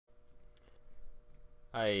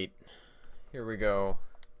Aight, here we go.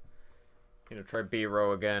 Gonna try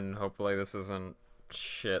B-row again. Hopefully this isn't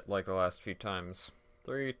shit like the last few times.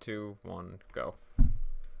 3, 2, 1, go.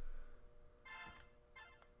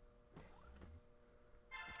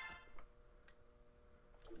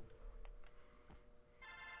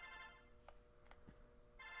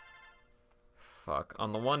 Fuck.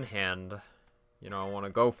 On the one hand, I want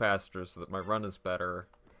to go faster so that my run is better.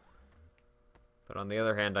 But on the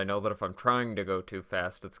other hand, I know that if I'm trying to go too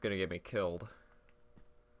fast, it's gonna get me killed.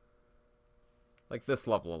 Like this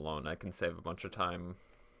level alone, I can save a bunch of time.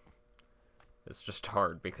 It's just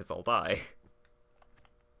hard because I'll die.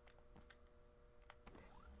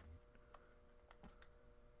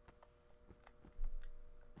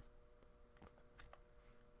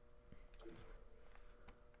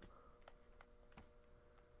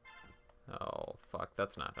 Oh, fuck,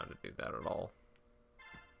 that's not how to do that at all.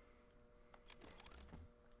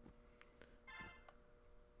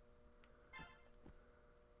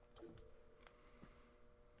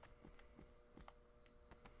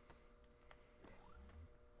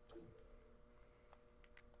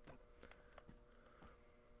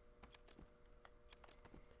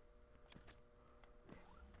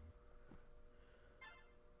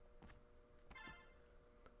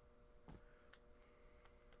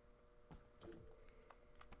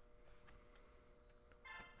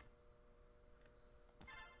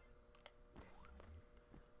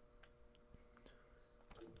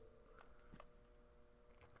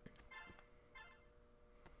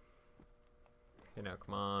 Okay, now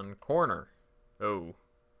come on, corner. Oh.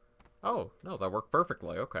 Oh, no, that worked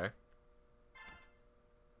perfectly, okay.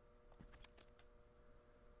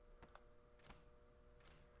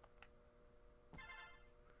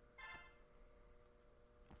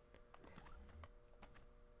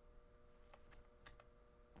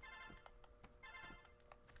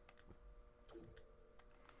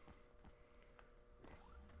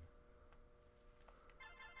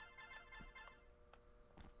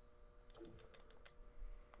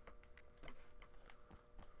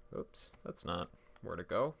 Oops, that's not where to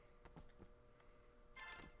go.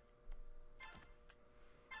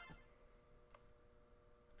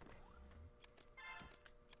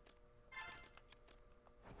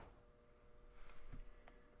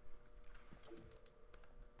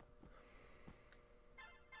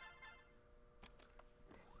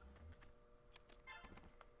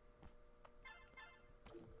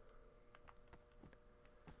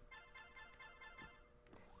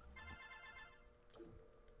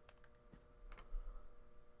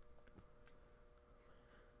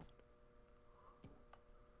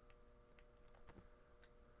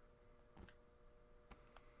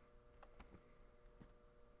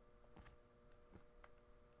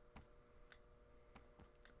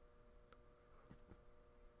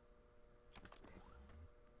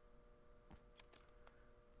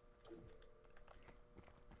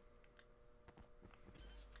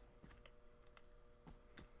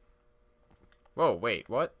 Whoa, wait,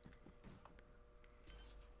 what?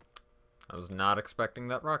 I was not expecting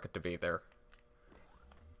that rocket to be there.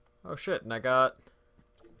 Oh shit, and I got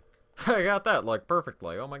that, like,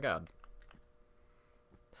 perfectly. Oh my god.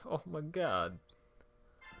 Oh my god.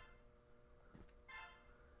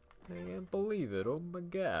 I can't believe it. Oh my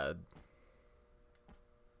god.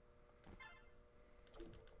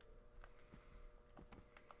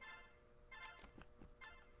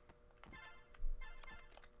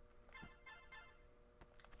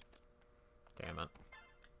 Damn it.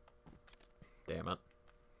 Damn it.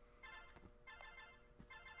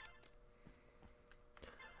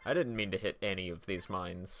 I didn't mean to hit any of these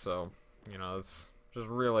mines, so, it's just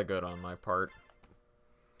really good on my part.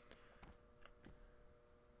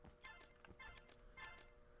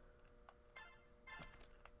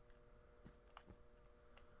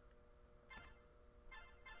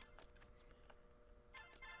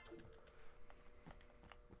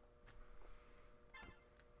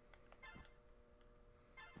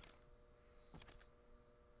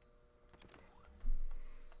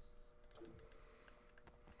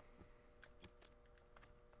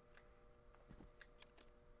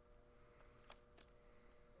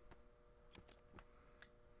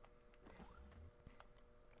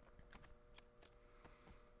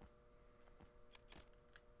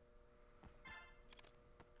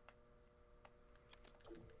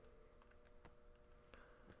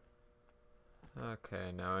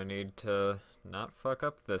 Okay, now I need to not fuck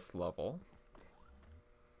up this level.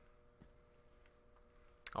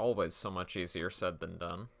 Always so much easier said than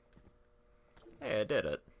done. Hey, I did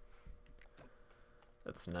it.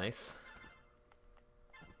 That's nice.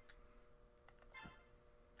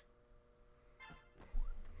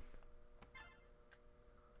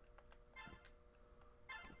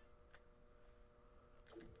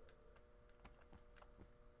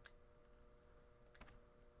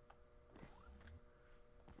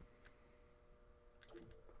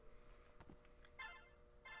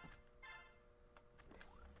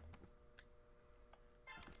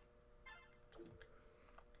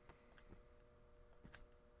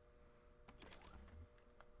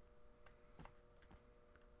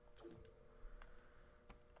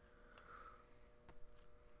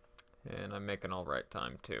 And I'm making all right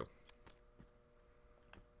time, too.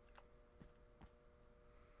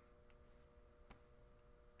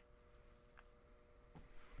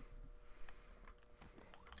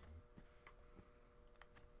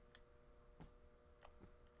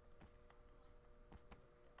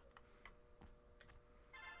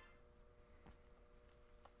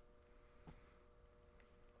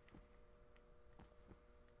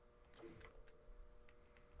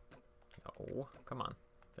 Oh, come on.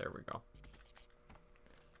 There we go.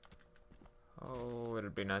 Oh,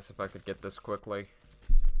 it'd be nice if I could get this quickly.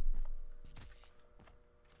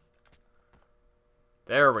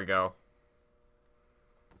 There we go.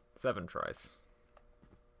 7 tries.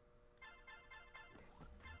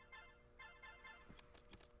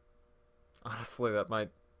 Honestly, that might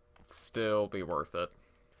still be worth it.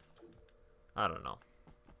 I don't know.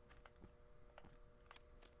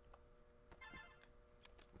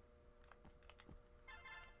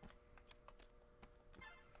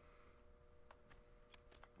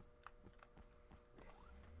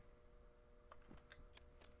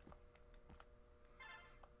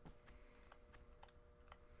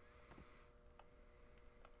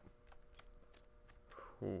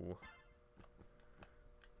 Ooh.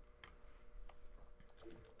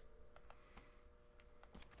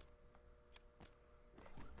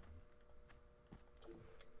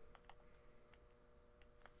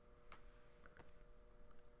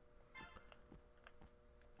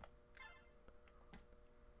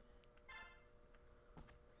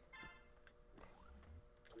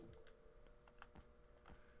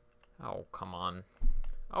 Oh, come on.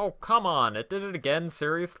 Oh, come on! It did it again?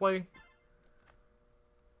 Seriously?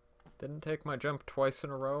 Didn't take my jump twice in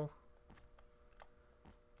a row?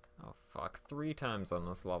 Oh, fuck. 3 times on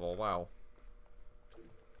this level. Wow.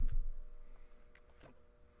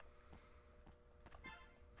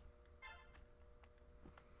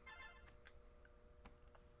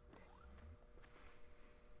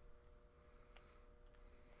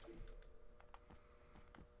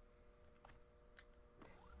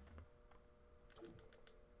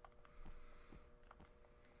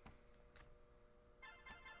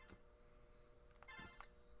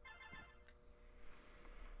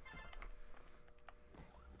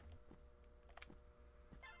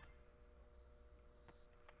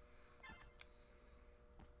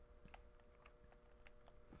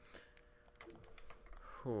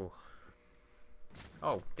 Whew.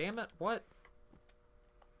 Oh, damn it, what?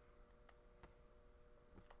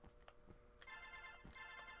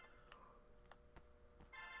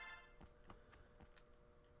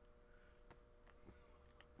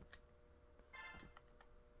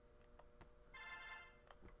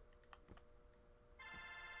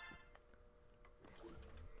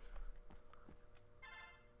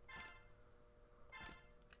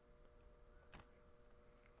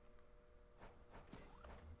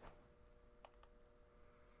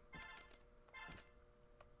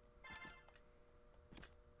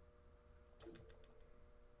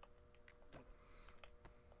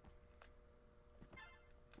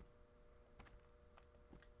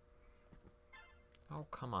 Oh,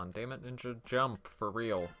 come on, damn it, Ninja, jump, for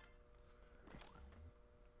real.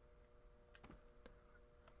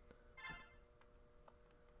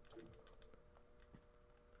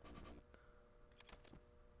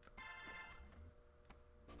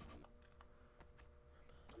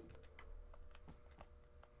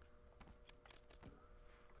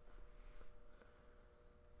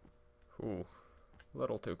 Ooh, a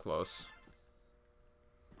little too close.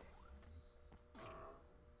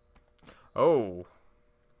 Oh!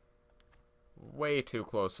 Way too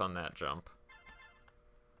close on that jump.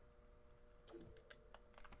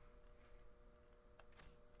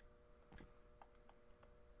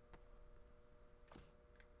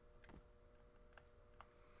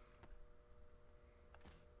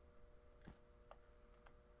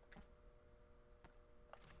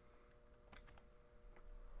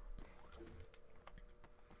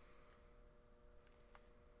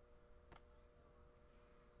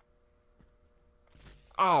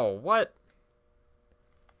 Oh, what?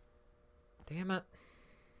 Damn it.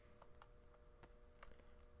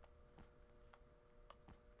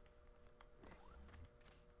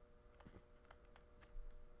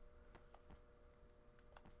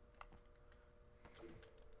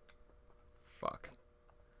 Fuck.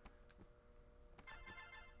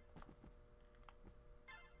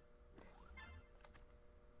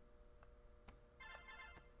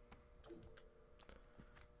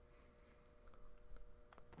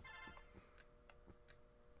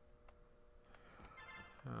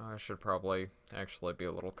 I should probably actually be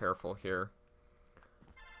a little careful here.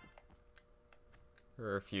 There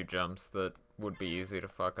are a few jumps that would be easy to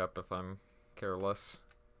fuck up if I'm careless.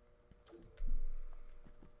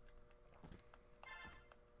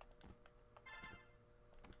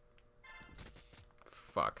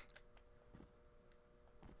 Fuck.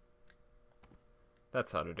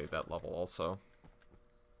 That's how to do that level also.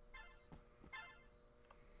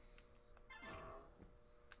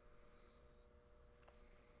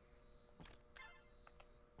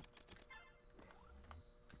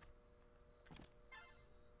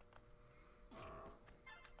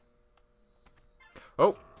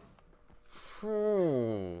 Oh!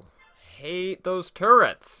 Ooh. Hate those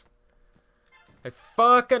turrets! I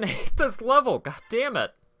fucking hate this level, god damn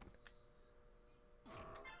it!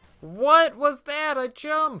 What was that? I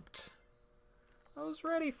jumped! I was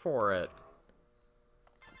ready for it.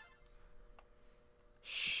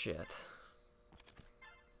 Shit.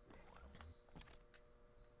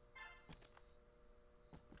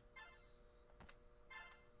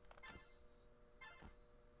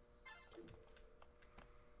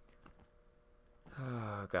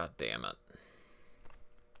 Oh, god damn it.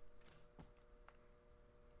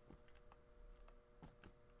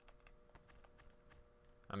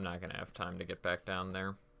 I'm not gonna have time to get back down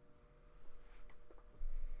there.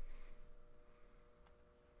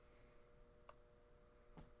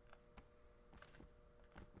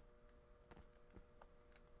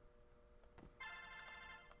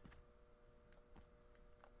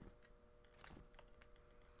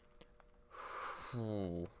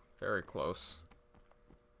 Ooh, very close.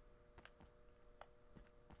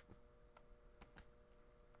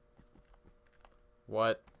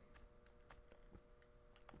 What?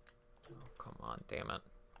 Oh, come on, damn it.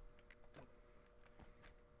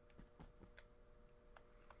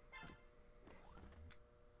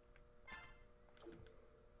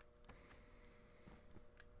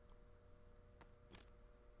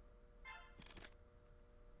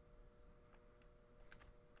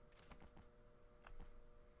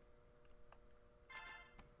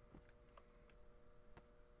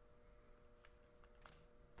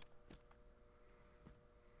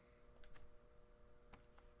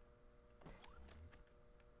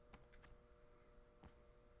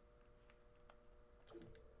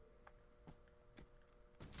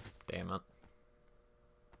 Damn it.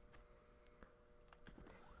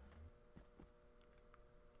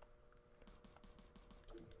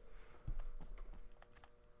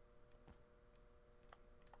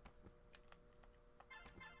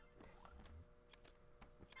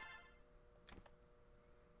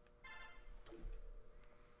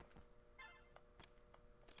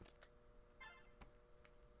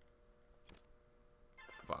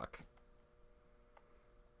 Fuck.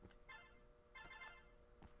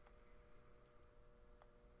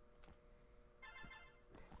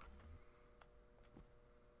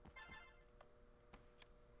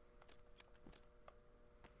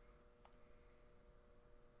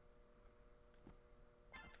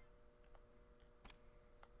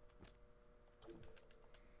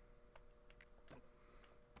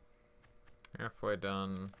 Halfway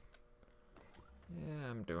done.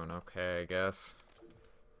 Yeah, I'm doing okay, I guess.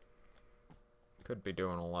 Could be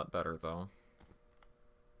doing a lot better, though.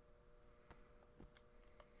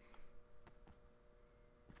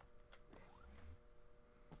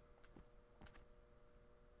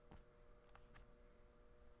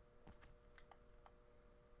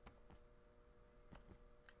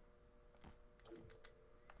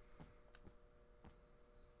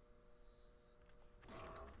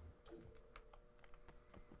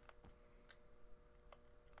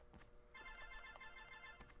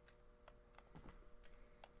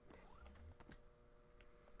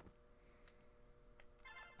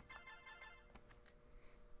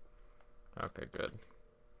 Okay, good.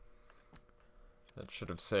 That should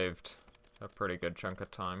have saved a pretty good chunk of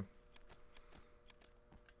time.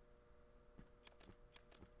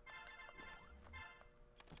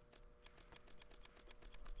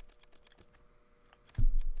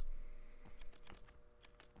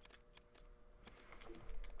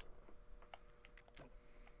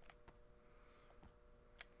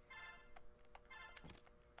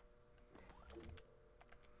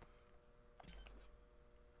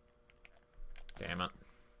 Damn it.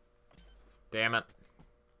 Damn it.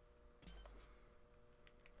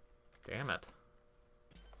 Damn it.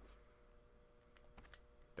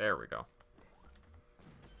 There we go.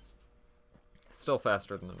 Still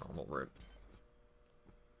faster than the normal route.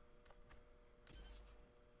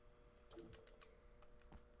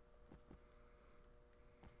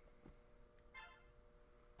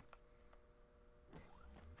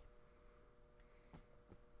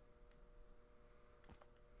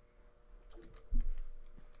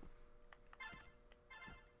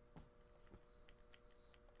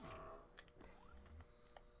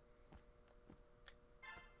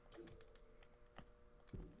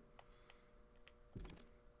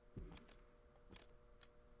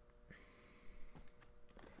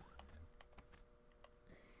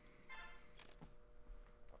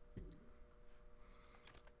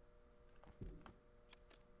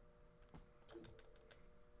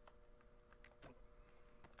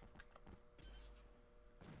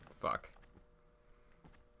 fuck.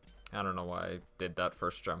 I don't know why I did that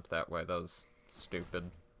first jump that way. That was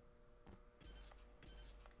stupid.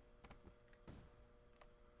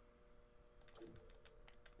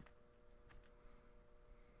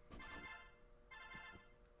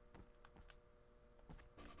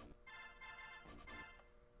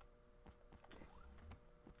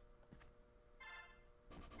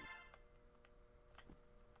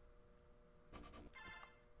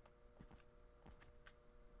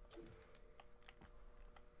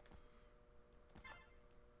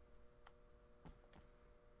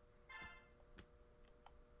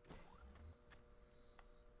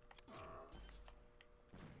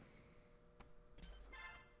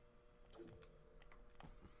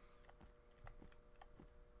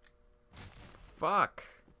 Fuck.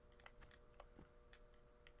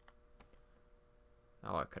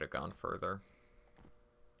 Oh, I could have gone further.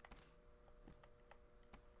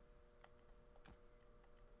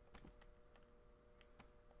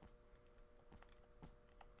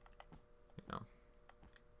 Yeah.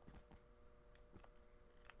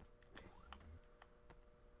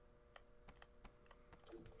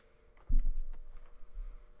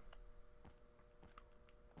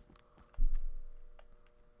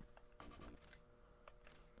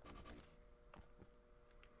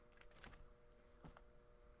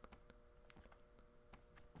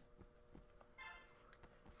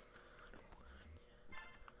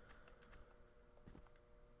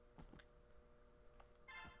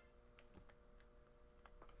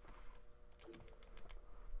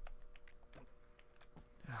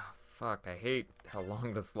 Ah, fuck, I hate how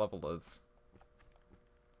long this level is.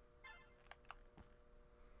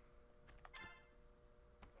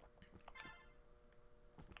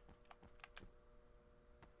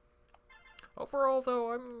 Overall,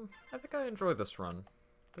 though, I think I enjoy this run.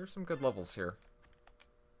 There's some good levels here.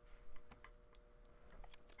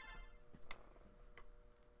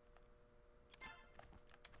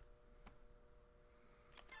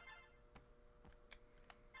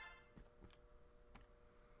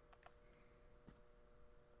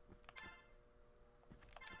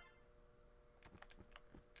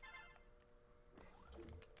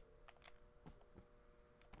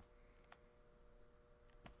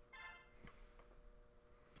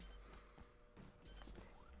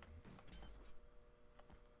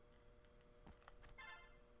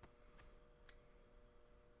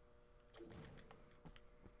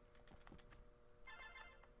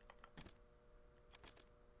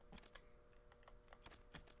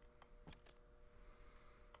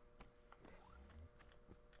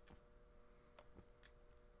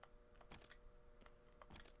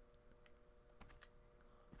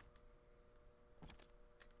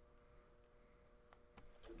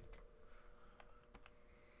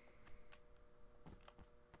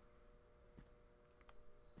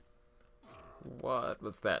 What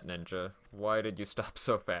was that, Ninja? Why did you stop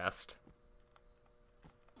so fast?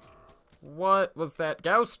 What was that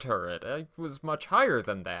Gauss turret? I was much higher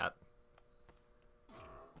than that.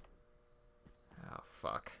 Oh,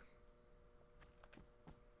 fuck.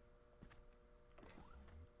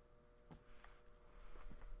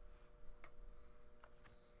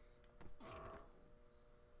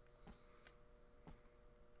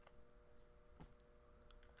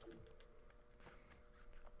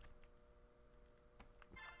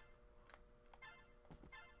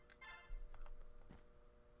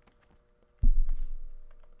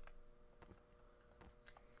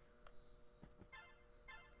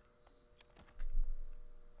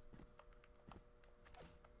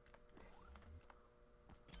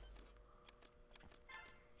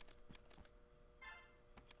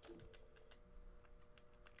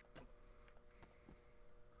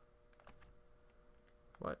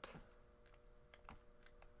 What?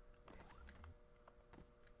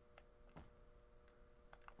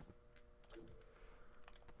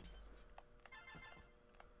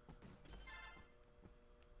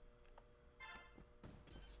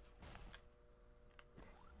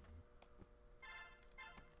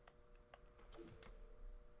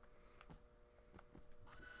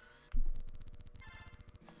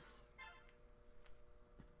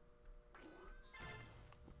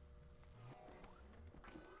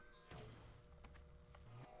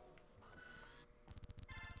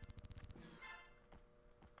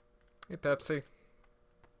 Hey, Pepsi.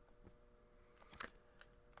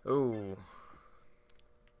 Ooh.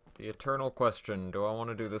 The eternal question. Do I want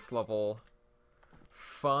to do this level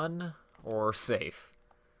fun or safe?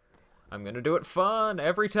 I'm gonna do it fun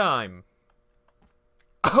every time.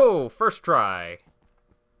 Oh, first try.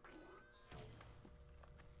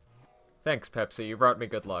 Thanks, Pepsi. You brought me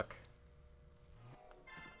good luck.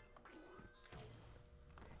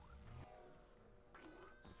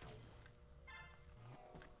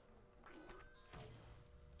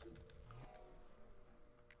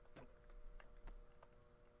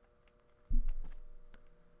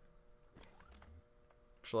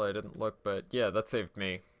 Actually, I didn't look, but yeah, that saved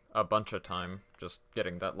me a bunch of time, just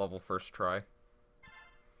getting that level first try.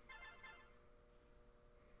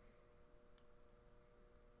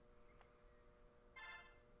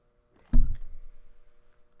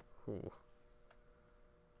 Ooh.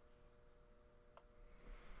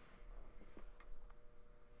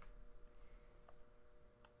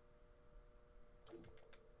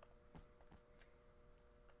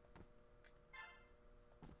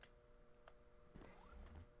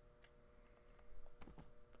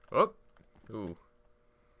 Oh! Ooh.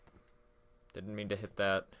 Didn't mean to hit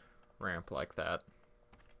that ramp like that.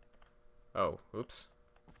 Oh, oops.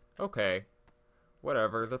 Okay.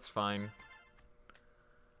 Whatever, that's fine.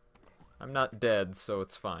 I'm not dead, so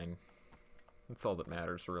it's fine. That's all that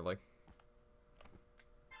matters, really.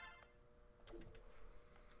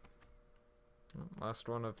 Last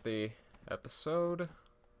one of the episode.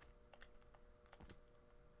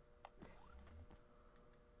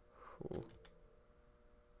 Ooh.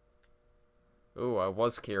 Ooh, I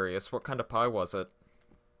was curious. What kind of pie was it?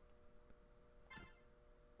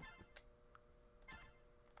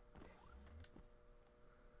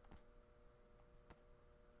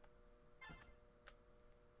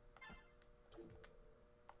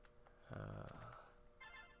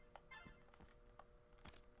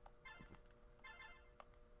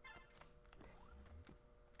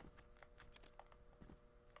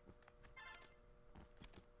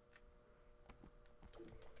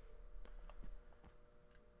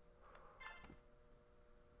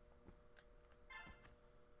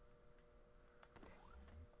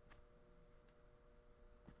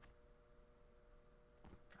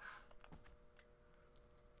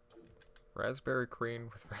 Raspberry cream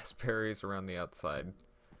with raspberries around the outside.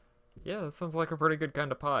 Yeah, that sounds like a pretty good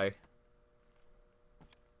kind of pie.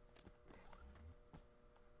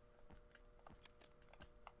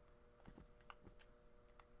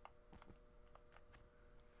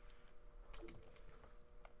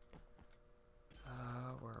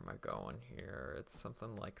 Where am I going here? It's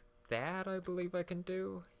something like that, I believe I can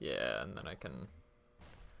do. Yeah, and then I can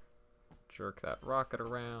jerk that rocket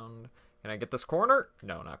around. Can I get this corner?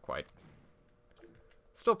 No, not quite.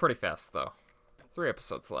 Still pretty fast, though. 3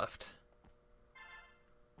 episodes left.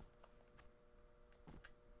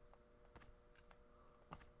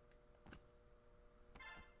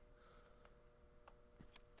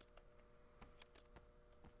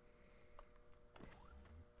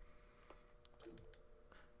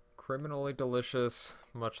 Criminally delicious,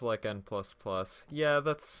 much like N++. Yeah,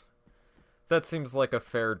 that seems like a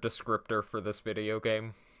fair descriptor for this video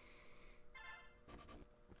game.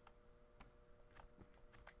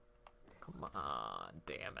 Come on,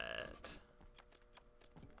 damn it.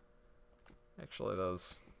 Actually, that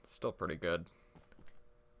was still pretty good.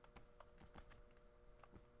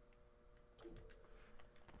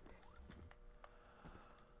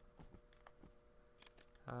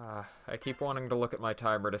 I keep wanting to look at my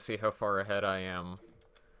timer to see how far ahead I am,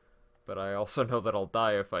 but I also know that I'll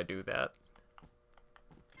die if I do that.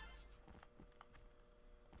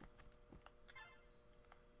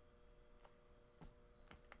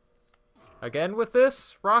 Again with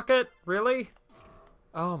this? Rocket? Really?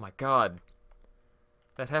 Oh my god.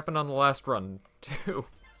 That happened on the last run, too.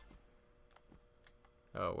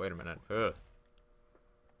 Oh, wait a minute. Ugh.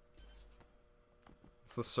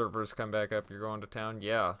 As the servers come back up, you're going to town?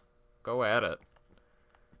 Yeah. Go at it.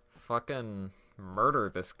 Fucking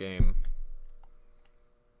murder this game.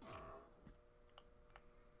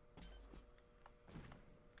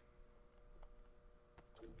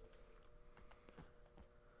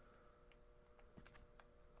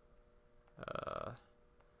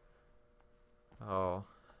 Oh.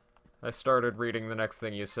 I started reading the next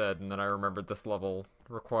thing you said, and then I remembered this level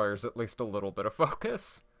requires at least a little bit of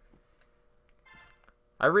focus.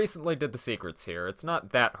 I recently did the secrets here. It's not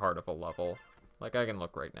that hard of a level. Like, I can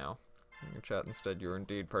look right now. In your chat instead, you're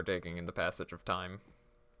indeed partaking in the passage of time.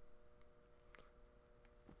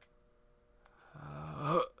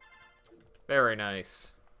 Very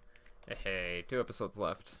nice. Hey, 2 episodes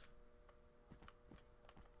left.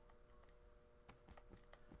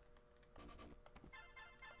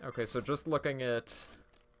 Okay, so just looking at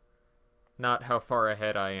not how far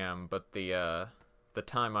ahead I am, but the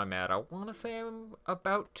time I'm at, I want to say I'm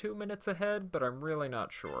about 2 minutes ahead, but I'm really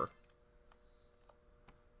not sure.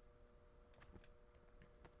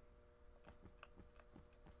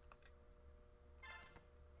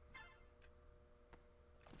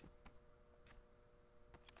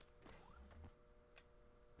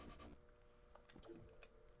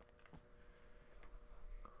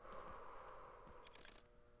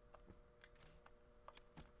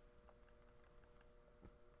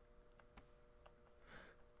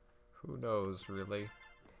 knows, really?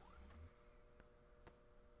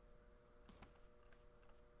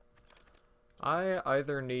 I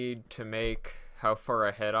either need to make how far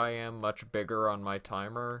ahead I am much bigger on my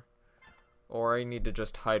timer, or I need to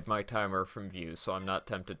just hide my timer from view so I'm not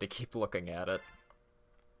tempted to keep looking at it.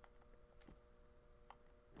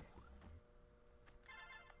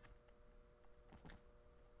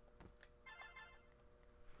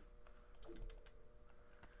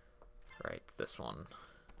 Right, this one.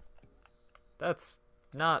 That's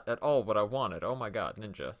not at all what I wanted. Oh my god,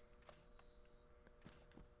 Ninja.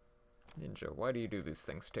 Ninja, why do you do these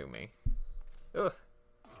things to me? Ugh.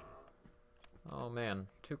 Oh man,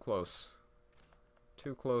 too close.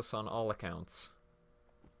 Too close on all accounts.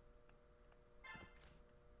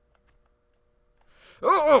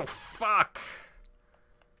 Oh, fuck!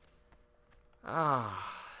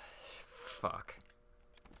 Ah, fuck.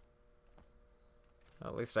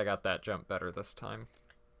 At least I got that jump better this time.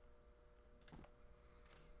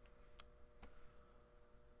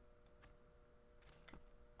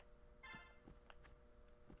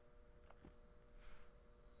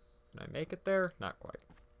 Can I make it there? Not quite.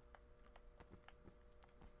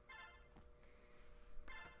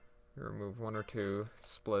 Remove one or two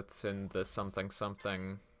splits in the something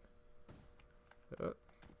something. I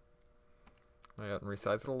got to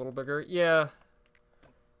resize it a little bigger. Yeah.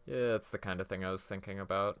 Yeah, it's the kind of thing I was thinking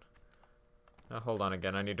about. Now hold on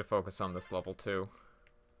again, I need to focus on this level too.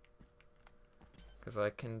 Because I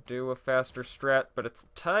can do a faster strat, but it's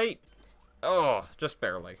tight! Oh, just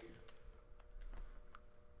barely.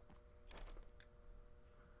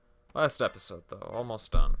 Last episode though,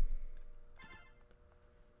 almost done.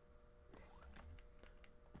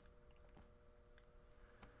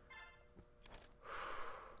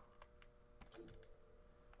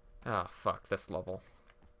 Ah, fuck, this level.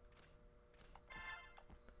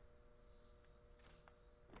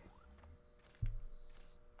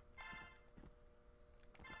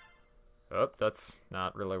 Oh, that's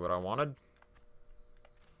not really what I wanted.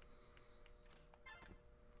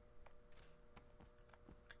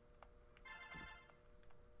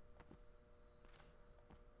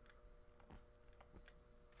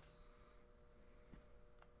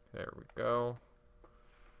 There we go.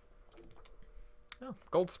 Oh,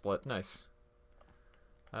 gold split, nice.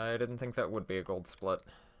 I didn't think that would be a gold split.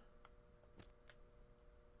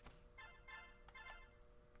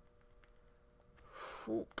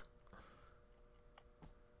 Whoop.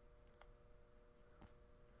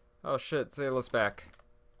 Oh shit, Zayla's back.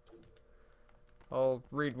 I'll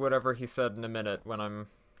read whatever he said in a minute when I'm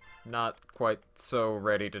not quite so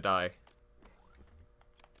ready to die.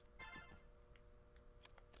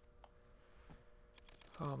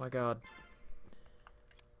 Oh my god.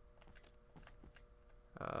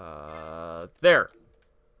 There!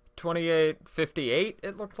 28:58,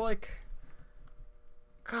 it looked like?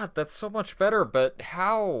 God, that's so much better, but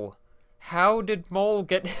how? How did Mole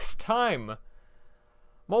get his time?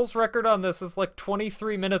 Mole's record on this is like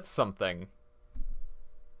 23 minutes something.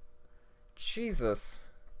 Jesus.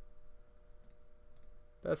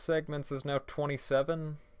 Best segments is now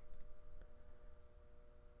 27.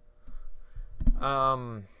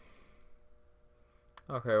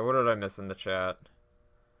 Okay, what did I miss in the chat?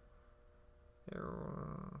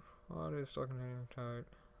 What is still continuing tight?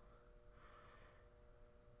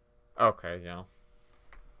 Okay, yeah.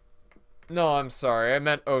 No, I'm sorry. I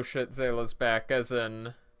meant oh shit, Zayla's back, as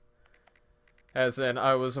in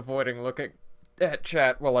I was avoiding looking at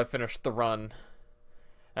chat while I finished the run.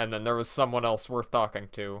 And then there was someone else worth talking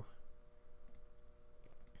to.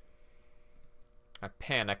 I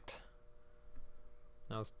panicked.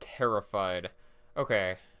 I was terrified.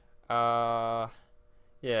 Okay.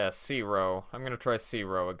 Yeah, C-row. I'm gonna try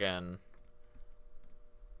C-row again.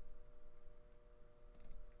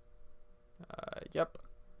 Yep.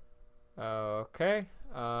 Okay.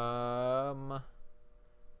 And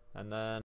then